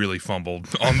really fumbled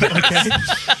on this.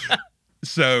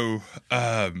 So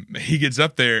he gets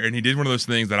up there, and he did one of those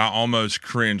things that I almost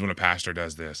cringe when a pastor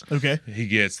does this. Okay. He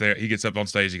gets there. He gets up on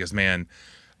stage. He goes, man,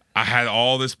 I had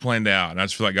all this planned out, and I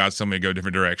just feel like God's telling me to go a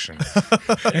different direction.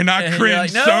 And I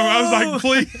cringed no! so. I was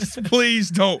like,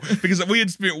 please don't. Because we had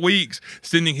spent weeks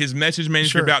sending his message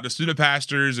manuscript out to student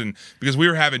pastors, and because we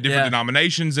were having different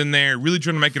denominations in there, really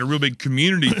trying to make it a real big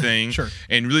community thing,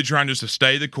 and really trying just to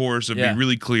stay the course and be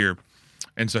really clear.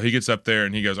 And so he gets up there,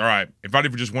 and he goes, all right, everybody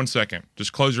for just 1 second,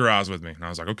 just close your eyes with me. And I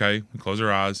was like, okay, we close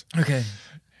our eyes. Okay. And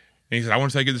he said, I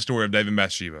want to take you to the story of David and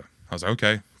Bathsheba. I was like,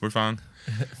 okay, we're fine.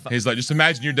 He's like, just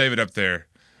imagine you're David up there,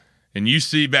 and you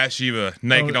see Bathsheba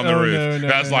naked on the roof.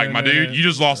 I was like, my dude, you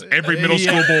just lost every middle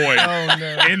school boy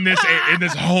in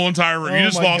this whole entire room. You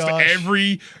just lost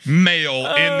every male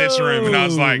in this room. And I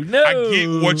was like, I get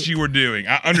what you were doing.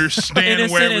 I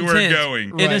understand where we were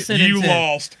going. You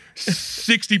lost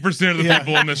 60% of the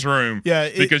people in this room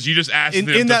because you just asked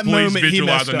them to please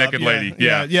visualize a naked lady.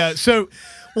 Yeah. So,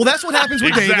 well, that's what happens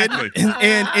with David.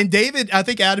 And David, I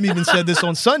think Adam even said this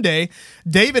on Sunday,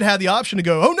 David had the option to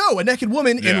go, oh no, a naked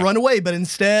woman, and run away. But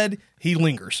instead, he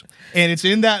lingers. And it's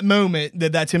in that moment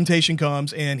that temptation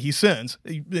comes and he sins.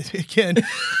 Again,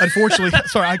 unfortunately,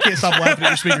 sorry, I can't stop laughing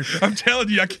at your speaker. I'm telling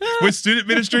you, with student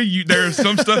ministry, there is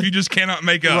some stuff you just cannot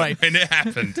make up. Right. And it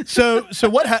happened. So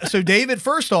David,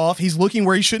 first off, he's looking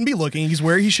where he shouldn't be looking. He's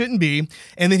where he shouldn't be.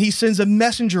 And then he sends a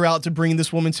messenger out to bring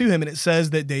this woman to him. And it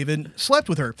says that David slept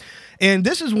with her. And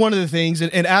this is one of the things,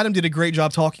 and Adam did a great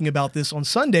job talking about this on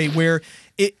Sunday, where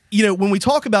when we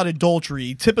talk about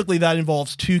adultery, typically that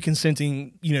involves two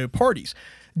consenting, parties.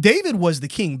 David was the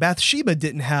king. Bathsheba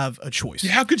didn't have a choice.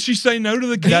 How could she say no to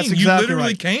the king? That's exactly you literally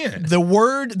right. can't. The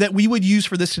word that we would use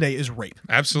for this today is rape.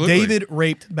 Absolutely. David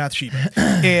raped Bathsheba.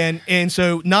 and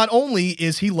so not only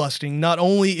is he lusting, not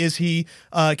only is he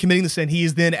committing the sin, he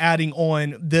is then adding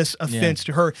on this offense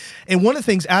to her. And one of the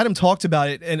things Adam talked about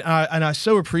it, and I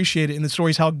so appreciate it in the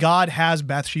story, is how God has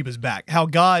Bathsheba's back. How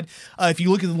God, if you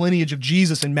look at the lineage of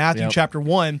Jesus in Matthew chapter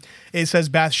 1, it says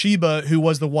Bathsheba, who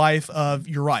was the wife of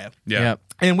Uriah. Yeah. Yep.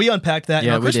 And we unpacked that in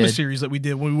our Christmas did. series that we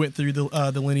did when we went through the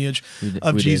lineage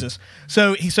of Jesus.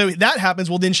 So that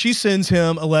happens. Well, then she sends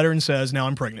him a letter and says, "Now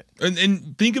I'm pregnant."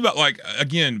 And think about,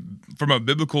 again, from a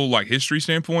biblical history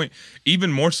standpoint,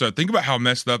 even more so. Think about how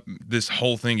messed up this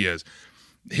whole thing is.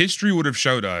 History would have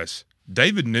showed us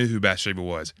David knew who Bathsheba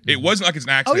was. It wasn't like it's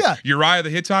an accident. Oh, yeah. Uriah the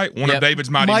Hittite, one of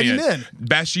David's mighty men.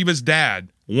 Bathsheba's dad,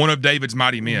 one of David's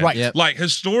mighty men. Right. Yep.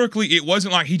 Historically, it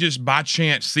wasn't like he just by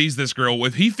chance sees this girl.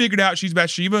 If he figured out she's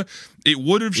Bathsheba, it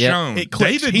would have shown. It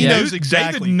clicks. David He knows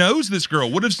exactly. David knows this girl,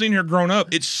 would have seen her grown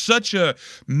up. It's such a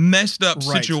messed up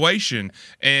situation.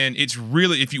 And it's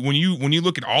really, when you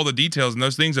look at all the details and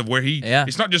those things of where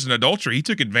it's not just an adultery, he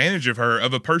took advantage of her,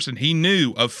 of a person he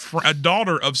knew, of a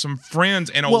daughter of some friends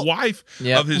and a wife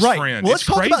of his friend. Well, let's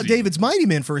talk about David's mighty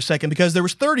men for a second, because there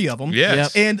was 30 of them.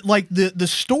 Yes. And the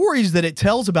stories that it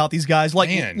tells about these guys,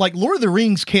 like Lord of the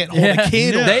Rings can't hold a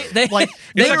candle. They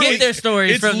get their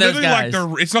stories from those guys.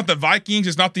 It's not the Vikings,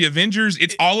 it's not the Avengers,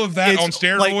 it's all of that on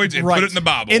steroids and put it in the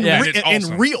Bible. And, and it's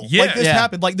awesome. And real. Yes. Like this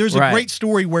happened. Like there's a great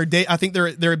story where I think they're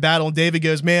at battle and David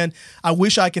goes, "Man, I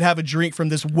wish I could have a drink from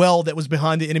this well that was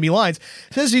behind the enemy lines."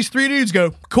 Says these three dudes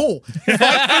go, "Cool."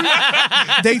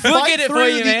 They fight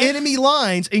through the enemy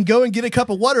lines and go and get a cup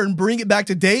of water and bring it back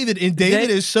to David. And David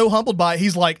is so humbled by it.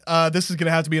 He's like, "This is going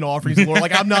to have to be an offering to the Lord.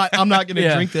 Like I'm not going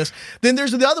to drink this." Then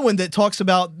there's the other one that talks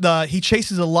about he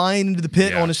chases a lion into the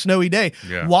pit on a snowy day.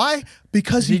 Yeah. Why?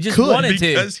 Because he just could. wanted to.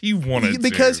 Because he wanted to.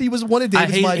 Because he was one of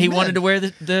David's mighty He men. wanted to wear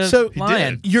the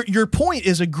lion. Your point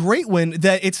is a great one,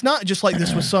 that it's not just like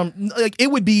this was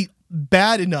it would be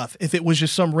bad enough if it was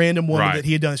just some random woman that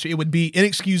he had done this. It would be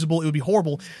inexcusable. It would be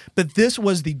horrible. But this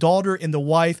was the daughter and the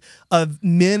wife of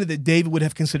men that David would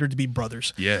have considered to be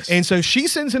brothers. Yes. And so she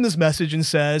sends him this message and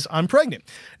says, "I'm pregnant."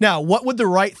 Now, what would the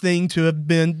right thing to have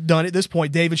been done at this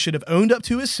point? David should have owned up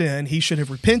to his sin. He should have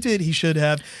repented. He should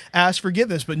have asked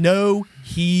forgiveness. But no,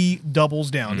 he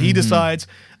doubles down. He decides,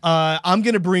 I'm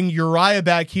going to bring Uriah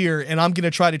back here, and I'm going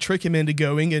to try to trick him into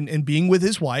going and being with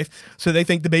his wife, so they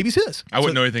think the baby's his. I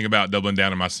wouldn't know anything about doubling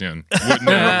down on my sin. Wouldn't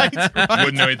know,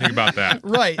 wouldn't know anything about that.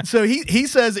 Right. So he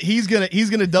says that he's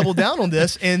gonna double down on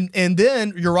this, and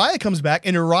then Uriah comes back,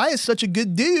 and Uriah is such a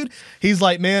good dude. He's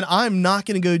like, "Man, I'm not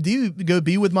gonna go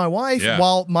be with my wife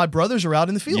while my brothers are out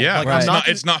in the field. Yeah, like,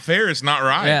 it's not fair. It's not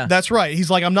right." Yeah. That's right.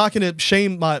 He's like, "I'm not going to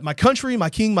shame my country,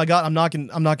 my king, my God. I'm not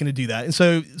going to do that." And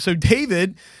so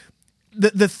David,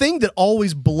 the thing that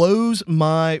always blows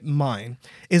my mind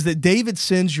is that David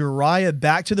sends Uriah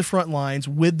back to the front lines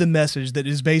with the message that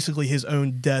is basically his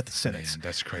own death sentence. Man,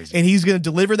 that's crazy. And he's going to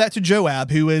deliver that to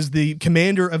Joab, who is the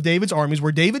commander of David's armies,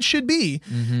 where David should be,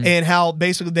 and how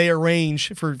basically they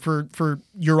arrange for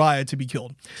Uriah to be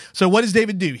killed. So what does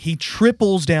David do? He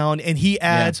triples down and he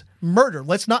adds murder.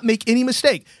 Let's not make any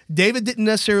mistake. David didn't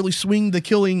necessarily swing the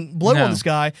killing blow on this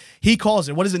guy. He calls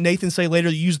it. What does it Nathan say later?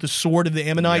 He used the sword of the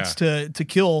Ammonites to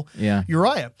kill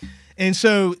Uriah. And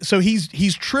so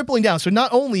he's tripling down. So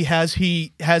not only has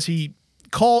he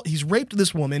he's raped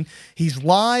this woman, he's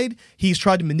lied, he's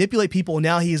tried to manipulate people, and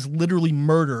now he is literally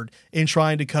murdered in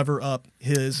trying to cover up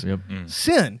his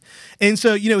sin. And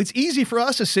so, it's easy for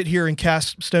us to sit here and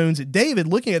cast stones at David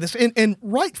looking at this, and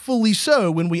rightfully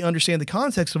so when we understand the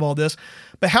context of all this.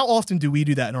 But how often do we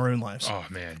do that in our own lives? Oh,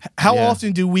 man. How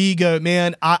often do we go,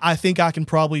 "Man, I think I can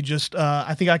probably just,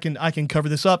 I think I can cover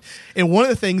this up." And one of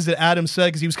the things that Adam said,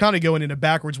 because he was kind of going in a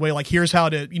backwards way, like, here's how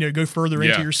to, go further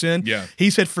into your sin. Yeah. He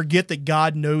said, "Forget that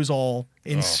God knows all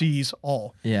and sees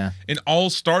all." Yeah. And all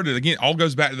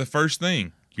goes back to the first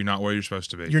thing. You're not where you're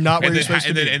supposed to be. You're not where you're supposed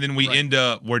to be. And then we end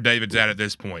up where David's at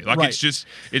this point. Like,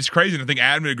 it's crazy. And I think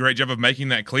Adam did a great job of making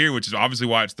that clear, which is obviously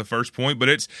why it's the first point. But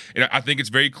I think it's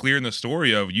very clear in the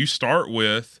story of, you start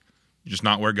with just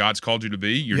not where God's called you to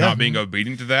be. You're not being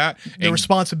obedient to that. The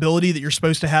responsibility that you're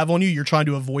supposed to have on you, you're trying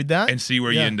to avoid that. And see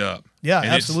where you end up. Yeah,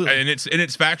 and absolutely.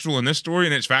 It's factual in this story,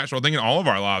 and it's factual, I think, in all of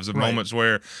our lives of moments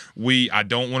where I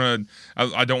don't want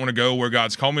to go where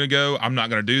God's called me to go. I'm not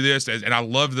going to do this. And I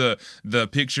love the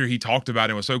picture he talked about,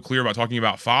 and was so clear about talking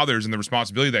about fathers and the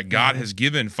responsibility that God has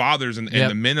given fathers and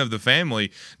the men of the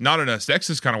family, not in a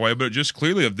sexist kind of way, but just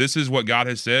clearly of this is what God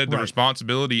has said the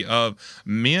responsibility of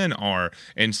men are.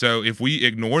 And so if we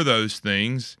ignore those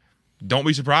things, don't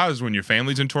be surprised when your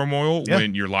family's in turmoil,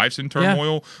 when your life's in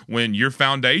turmoil, when your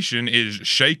foundation is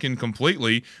shaken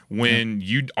completely, when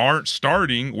you aren't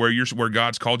starting where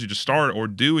God's called you to start or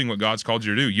doing what God's called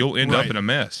you to do. You'll end up in a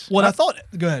mess. What I thought,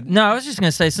 go ahead. No, I was just going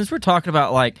to say, since we're talking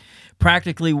about like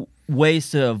practically ways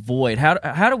to avoid,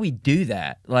 how do we do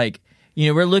that? Like,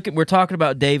 you know, we're talking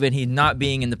about David, he not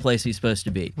being in the place he's supposed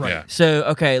to be. Right. Yeah. So,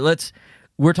 okay,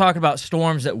 we're talking about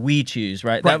storms that we choose,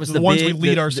 right? That was the ones big, we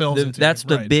lead ourselves into. That's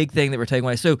the big thing that we're taking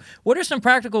away. So what are some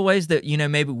practical ways that, you know,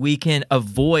 maybe we can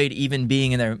avoid even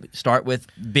being in there? Start with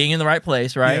being in the right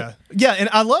place, right? Yeah, and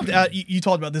I loved, you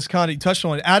talked about this, Connie, you touched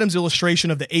on it, Adam's illustration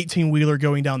of the 18-wheeler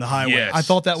going down the highway. Yes, I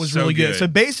thought that was really good. So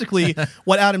basically,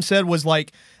 what Adam said was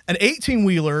like, an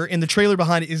 18-wheeler and the trailer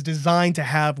behind it is designed to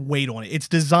have weight on it. It's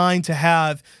designed to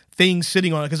have things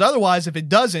sitting on it, because otherwise, if it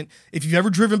doesn't, if you've ever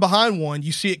driven behind one,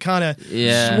 you see it kind of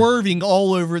swerving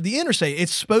all over the interstate.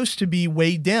 It's supposed to be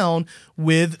weighed down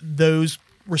with those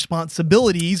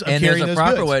responsibilities of carrying those goods. And there's a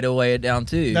proper way to weigh it down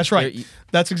too. That's right.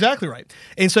 That's exactly right.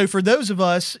 And so for those of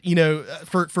us, you know,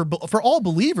 for all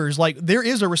believers, like there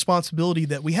is a responsibility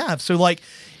that we have. So like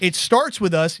it starts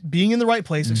with us being in the right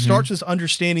place. It starts with us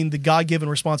understanding the God-given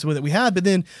responsibility that we have. But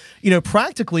then, you know,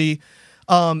 practically,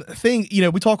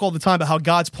 we talk all the time about how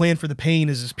God's plan for the pain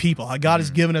is his people, how God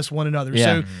has given us one another.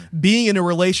 So being in a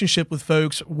relationship with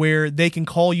folks where they can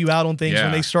call you out on things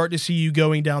when they start to see you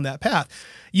going down that path.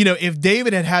 You know, if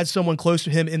David had someone close to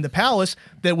him in the palace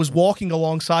that was walking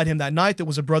alongside him that night that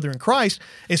was a brother in Christ,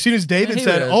 as soon as David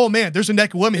said, "Oh man, there's a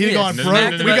naked woman," he'd gone, "Bro,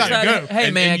 we gotta go." Hey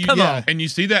man, come on. And you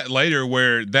see that later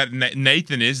where that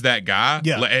Nathan is that guy.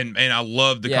 Yeah. And I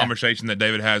love the conversation that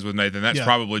David has with Nathan. That's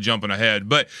probably jumping ahead.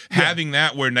 But having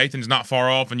that where Nathan's not far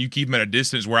off and you keep him at a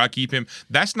distance where I keep him,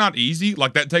 that's not easy.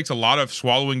 Like that takes a lot of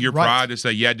swallowing your pride to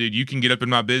say, "Yeah, dude, you can get up in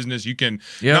my business. You can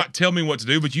not tell me what to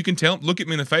do, but you can look at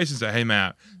me in the face and say, 'Hey,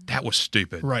 Matt, that was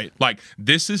stupid.'" Right. Like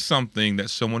this is something that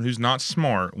someone who's not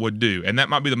smart would do, and that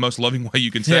might be the most loving way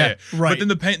you can say it. Right. But then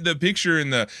the picture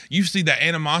and you see that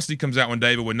animosity comes out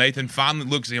when Nathan finally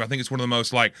looks at him. I think it's one of the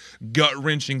most like gut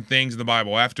wrenching things in the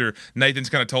Bible. After Nathan's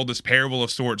kind of told this parable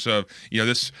of sorts of, you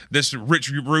know, this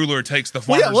rich ruler takes the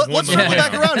farmer's let's circle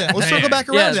back around it. Let's circle back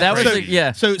around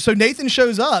that. So Nathan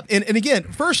shows up, and again,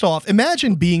 first off,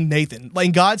 imagine being Nathan.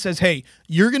 Like God says, "Hey,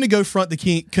 you're going to go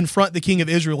confront the king of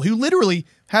Israel, who literally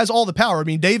has all the power." I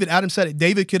mean, Adam said it.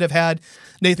 David could have had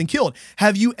Nathan killed.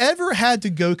 Have you ever had to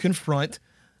go confront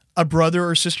a brother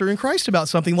or sister in Christ about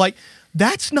something? Like,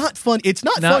 that's not fun. It's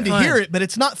not fun to hear it, but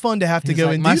it's not fun to have to go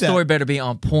and do that. My story better be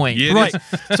on point. Yeah, right.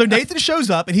 So Nathan shows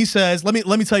up and he says, let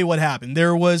me tell you what happened.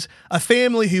 There was a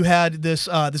family who had this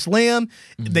lamb.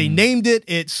 They named it.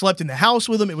 It slept in the house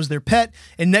with them. It was their pet.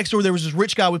 And next door there was this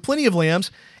rich guy with plenty of lambs.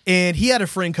 And he had a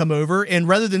friend come over, and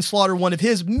rather than slaughter one of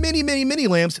his many, many, many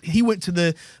lambs, he went to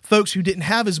the folks who didn't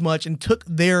have as much and took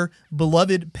their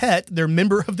beloved pet, their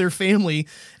member of their family,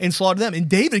 and slaughtered them. And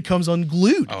David comes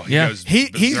unglued. Oh,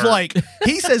 he's like,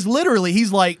 he says literally,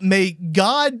 he's like, "May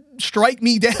God strike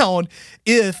me down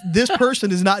if this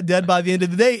person is not dead by the end of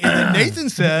the day." And then Nathan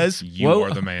says, "You are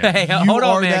the man." Hey, hold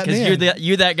on, man, because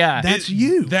you're that guy. That's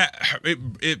you.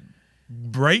 It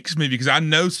breaks me because I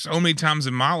know so many times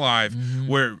in my life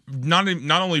where not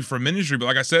only for ministry, but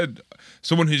like I said,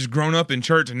 someone who's grown up in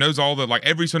church and knows all the, like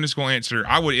every Sunday school answer,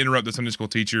 I would interrupt the Sunday school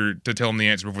teacher to tell them the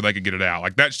answer before they could get it out.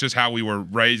 Like that's just how we were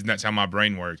raised and that's how my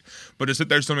brain works. But to sit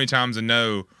there so many times and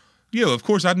know, of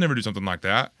course I'd never do something like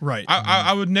that. Right.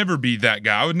 I would never be that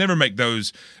guy. I would never make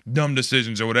those dumb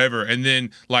decisions or whatever. And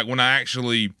then like when I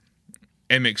actually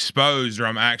am exposed or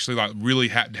I'm actually like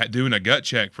really doing a gut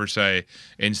check per se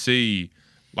and see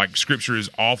like scripture is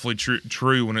awfully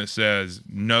true when it says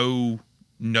no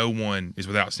one is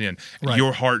without sin. Right.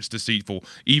 Your heart's deceitful.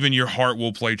 Even your heart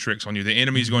will play tricks on you. The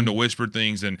enemy's going to whisper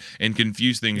things and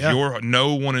confuse things.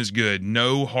 No one is good.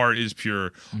 No heart is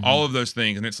pure. All of those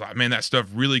things. And it's like, man, that stuff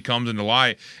really comes into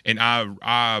light. And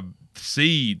I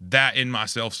see that in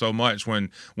myself so much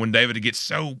when David gets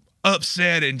so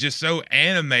upset and just so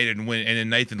animated, and then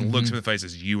Nathan looks him in the face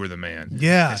and says, "You are the man."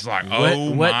 Yeah, it's like,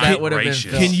 my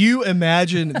gracious. Can you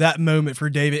imagine that moment for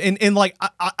David? And like,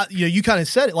 I you kind of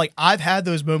said it. Like, I've had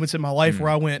those moments in my life where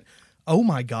I went, "Oh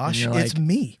my gosh, it's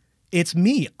me. it's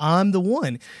me. I'm the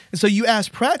one. And so you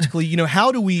ask practically,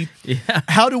 how do we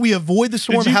avoid the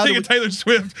storm? Did you think of Taylor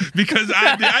Swift? Because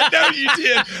I know you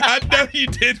did. I know you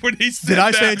did when he said Did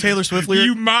I that. say a Taylor Swift lyric?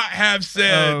 You might have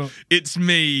said, it's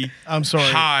me. I'm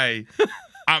sorry. Hi.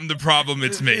 I'm the problem.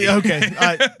 It's me. Okay.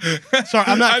 Sorry,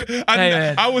 I'm not.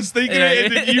 I was thinking it,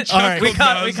 and then you chuckled. Right. We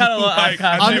kind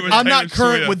of I'm not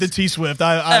current with the T Swift.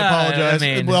 I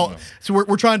apologize. So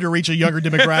we're trying to reach a younger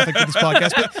demographic with this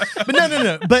podcast, but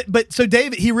no. But so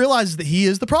David, he realizes that he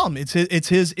is the problem. It's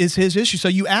his issue. So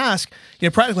you ask,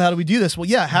 practically, how do we do this? Well,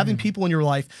 having people in your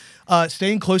life,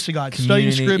 staying close to God,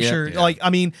 studying Scripture,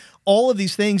 all of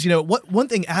these things. One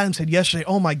thing Adam said yesterday,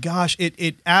 oh my gosh,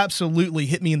 it absolutely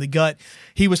hit me in the gut.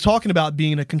 He was talking about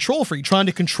being a control freak, trying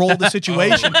to control the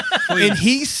situation. And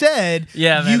he said, you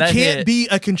can't be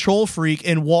a control freak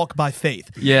and walk by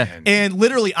faith. Yeah. And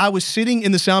literally, I was sitting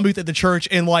in the sound booth at the church,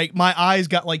 and my eyes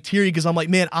got teary because I'm like,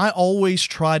 man, I always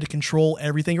try to control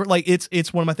everything.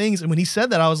 It's one of my things. And when he said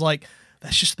that, I was like,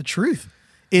 that's just the truth.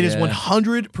 It is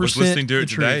 100%. Was listening to it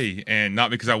today, and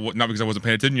not because I wasn't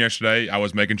paying attention yesterday. I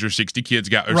was making sure 60 kids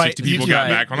 60 people got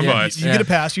back on a bus. You get a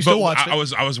pass. You still watched it.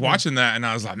 I was watching that, and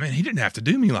I was like, man, he didn't have to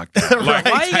do me like that.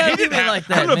 Why you gotta do me like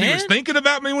that? I don't know if man? he was thinking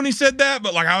about me when he said that,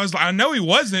 but I know he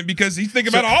wasn't, because he's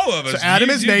thinking about all of us. So Adam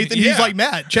is Nathan. He's like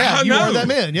Matt. Chad, you are that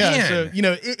man. Yeah. Man. So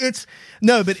it's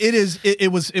no, but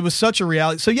it was such a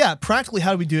reality. So practically,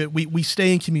 how do we do it? We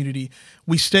stay in community.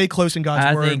 We stay close in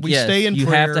God's word. We stay in prayer.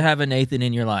 You have to have a Nathan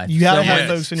in your life. You have to have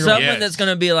folks in your life. Someone that's going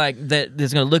to be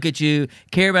that's going to look at you,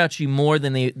 care about you more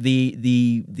than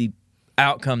the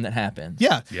outcome that happens.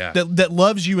 Yeah. That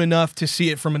loves you enough to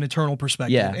see it from an eternal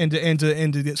perspective. Yeah.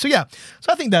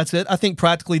 So I think that's it. I think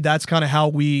practically that's kind of how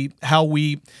we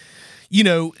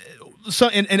So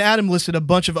and Adam listed a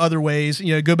bunch of other ways.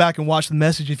 Go back and watch the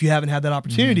message if you haven't had that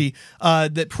opportunity.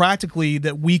 That practically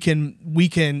that we can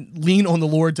lean on the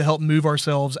Lord to help move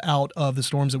ourselves out of the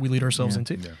storms that we lead ourselves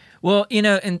into. Yeah. Well,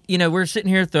 we're sitting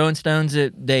here throwing stones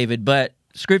at David, but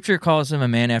Scripture calls him a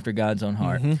man after God's own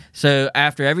heart. Mm-hmm. So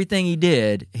after everything he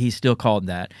did, he's still called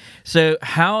that. So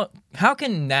how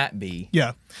can that be?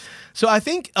 Yeah. So I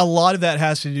think a lot of that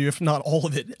has to do, if not all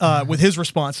of it, with his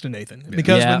response to Nathan.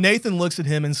 Because when Nathan looks at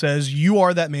him and says, you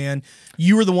are that man,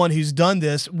 you are the one who's done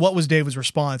this, what was David's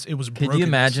response? It was brokenness. Could you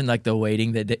imagine the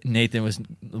waiting that Nathan was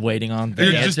waiting on?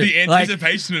 Just the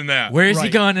anticipation in that. Where is he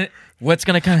going? What's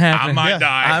going to happen? I might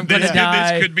die. I'm going to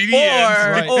die. This could be the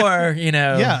end. Or.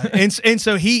 Yeah. And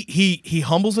so he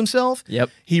humbles himself. Yep.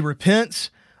 He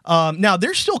repents. Now,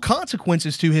 there's still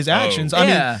consequences to his actions. I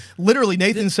mean, literally,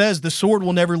 Nathan says the sword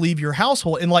will never leave your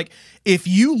household. And if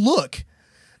you look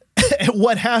at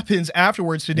what happens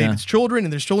afterwards to David's children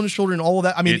and their children's children, all of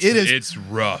that, I mean, it's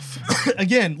rough.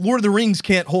 Again, Lord of the Rings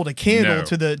can't hold a candle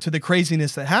to the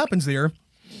craziness that happens there.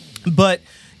 But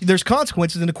there's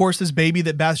consequences, and of course, this baby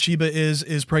that Bathsheba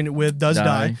is pregnant with does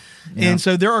die. Yeah. And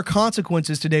so there are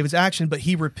consequences to David's action, but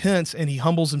he repents and he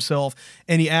humbles himself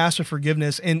and he asks for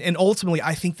forgiveness. And ultimately,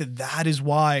 I think that is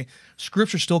why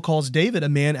Scripture still calls David a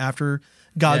man after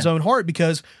God's own heart,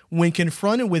 because when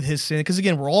confronted with his sin, because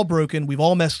again, we're all broken, we've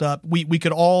all messed up, we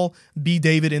could all be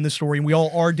David in the story, and we all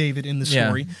are David in the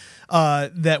story.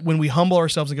 That when we humble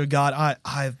ourselves and go, God,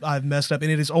 I've messed up,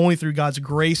 and it is only through God's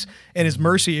grace and His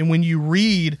mercy. And when you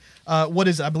read I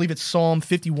believe it's Psalm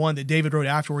 51 that David wrote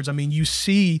afterwards, I mean, you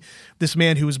see this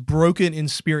man who is broken in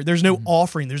spirit. There's no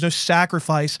offering, there's no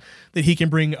sacrifice that he can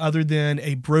bring other than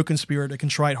a broken spirit, a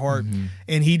contrite heart,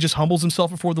 and he just humbles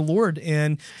himself before the Lord.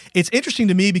 And it's interesting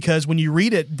to me because when you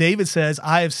read it, David says,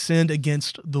 I have sinned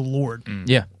against the Lord.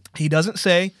 Yeah. He doesn't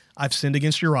say, I've sinned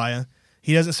against Uriah.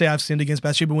 He doesn't say, I've sinned against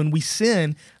Bathsheba. When we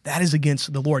sin, that is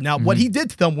against the Lord. Now, what he did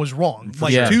to them was wrong,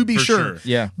 to be sure.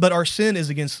 Yeah. But our sin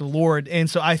is against the Lord. And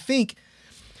so I think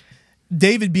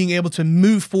David being able to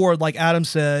move forward, like Adam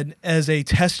said, as a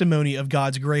testimony of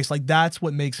God's grace, that's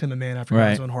what makes him a man after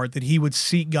God's own heart, that he would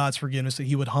seek God's forgiveness, that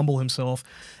he would humble himself.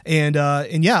 And I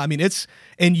mean,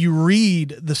 and you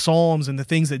read the Psalms and the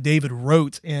things that David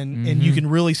wrote, and you can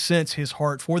really sense his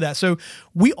heart for that. So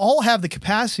we all have the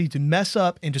capacity to mess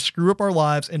up and to screw up our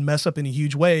lives and mess up in a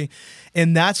huge way.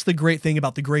 And that's the great thing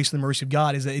about the grace and the mercy of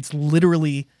God, is that it's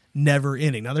literally never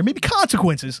ending. Now, there may be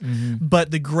consequences, but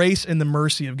the grace and the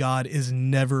mercy of God is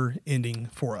never ending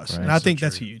for us. Right. And I think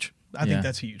that's huge. I think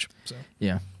that's huge. So.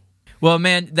 Yeah. Well,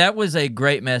 man, that was a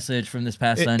great message from this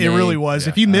past Sunday. It really was. Yeah.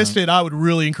 If you missed it, I would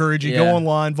really encourage you. Yeah. Go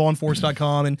online,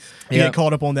 vaughnforest.com, and get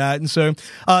caught up on that. And so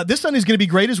this Sunday is going to be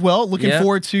great as well. Looking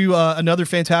forward to another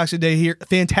fantastic day here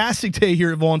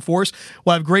at Vaughn Forest.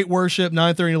 We'll have great worship,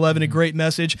 9:30 and 11, a great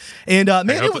message. And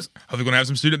man, hope we're going to have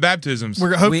some student baptisms.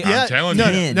 I'm telling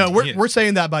you. No, we're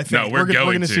saying that by faith. No, we're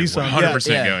going to see some.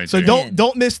 100% going to. So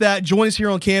don't miss that. Join us here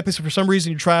on campus. If for some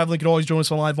reason you're traveling, you can always join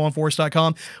us online,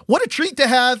 vaughnforest.com. What a treat to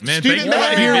have student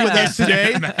Matt here with us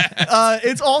today.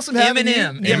 It's awesome having you.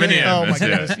 Eminem. Oh my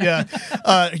goodness.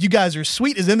 Yeah. You guys are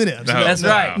sweet as M&Ms. That's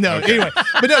right. No, anyway.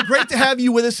 But no, great to have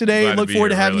you with us today. Glad Look to be forward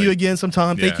to here, having really. you again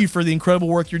sometime. Thank you for the incredible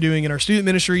work you're doing in our student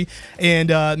ministry. And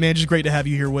man, just great to have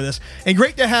you here with us. And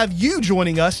great to have you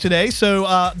joining us today. So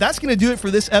that's going to do it for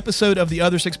this episode of the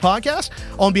Other Six Podcast.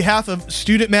 On behalf of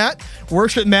student Matt,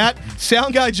 worship Matt,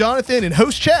 sound guy Jonathan, and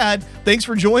host Chad, thanks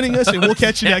for joining us, and we'll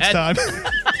catch you next time.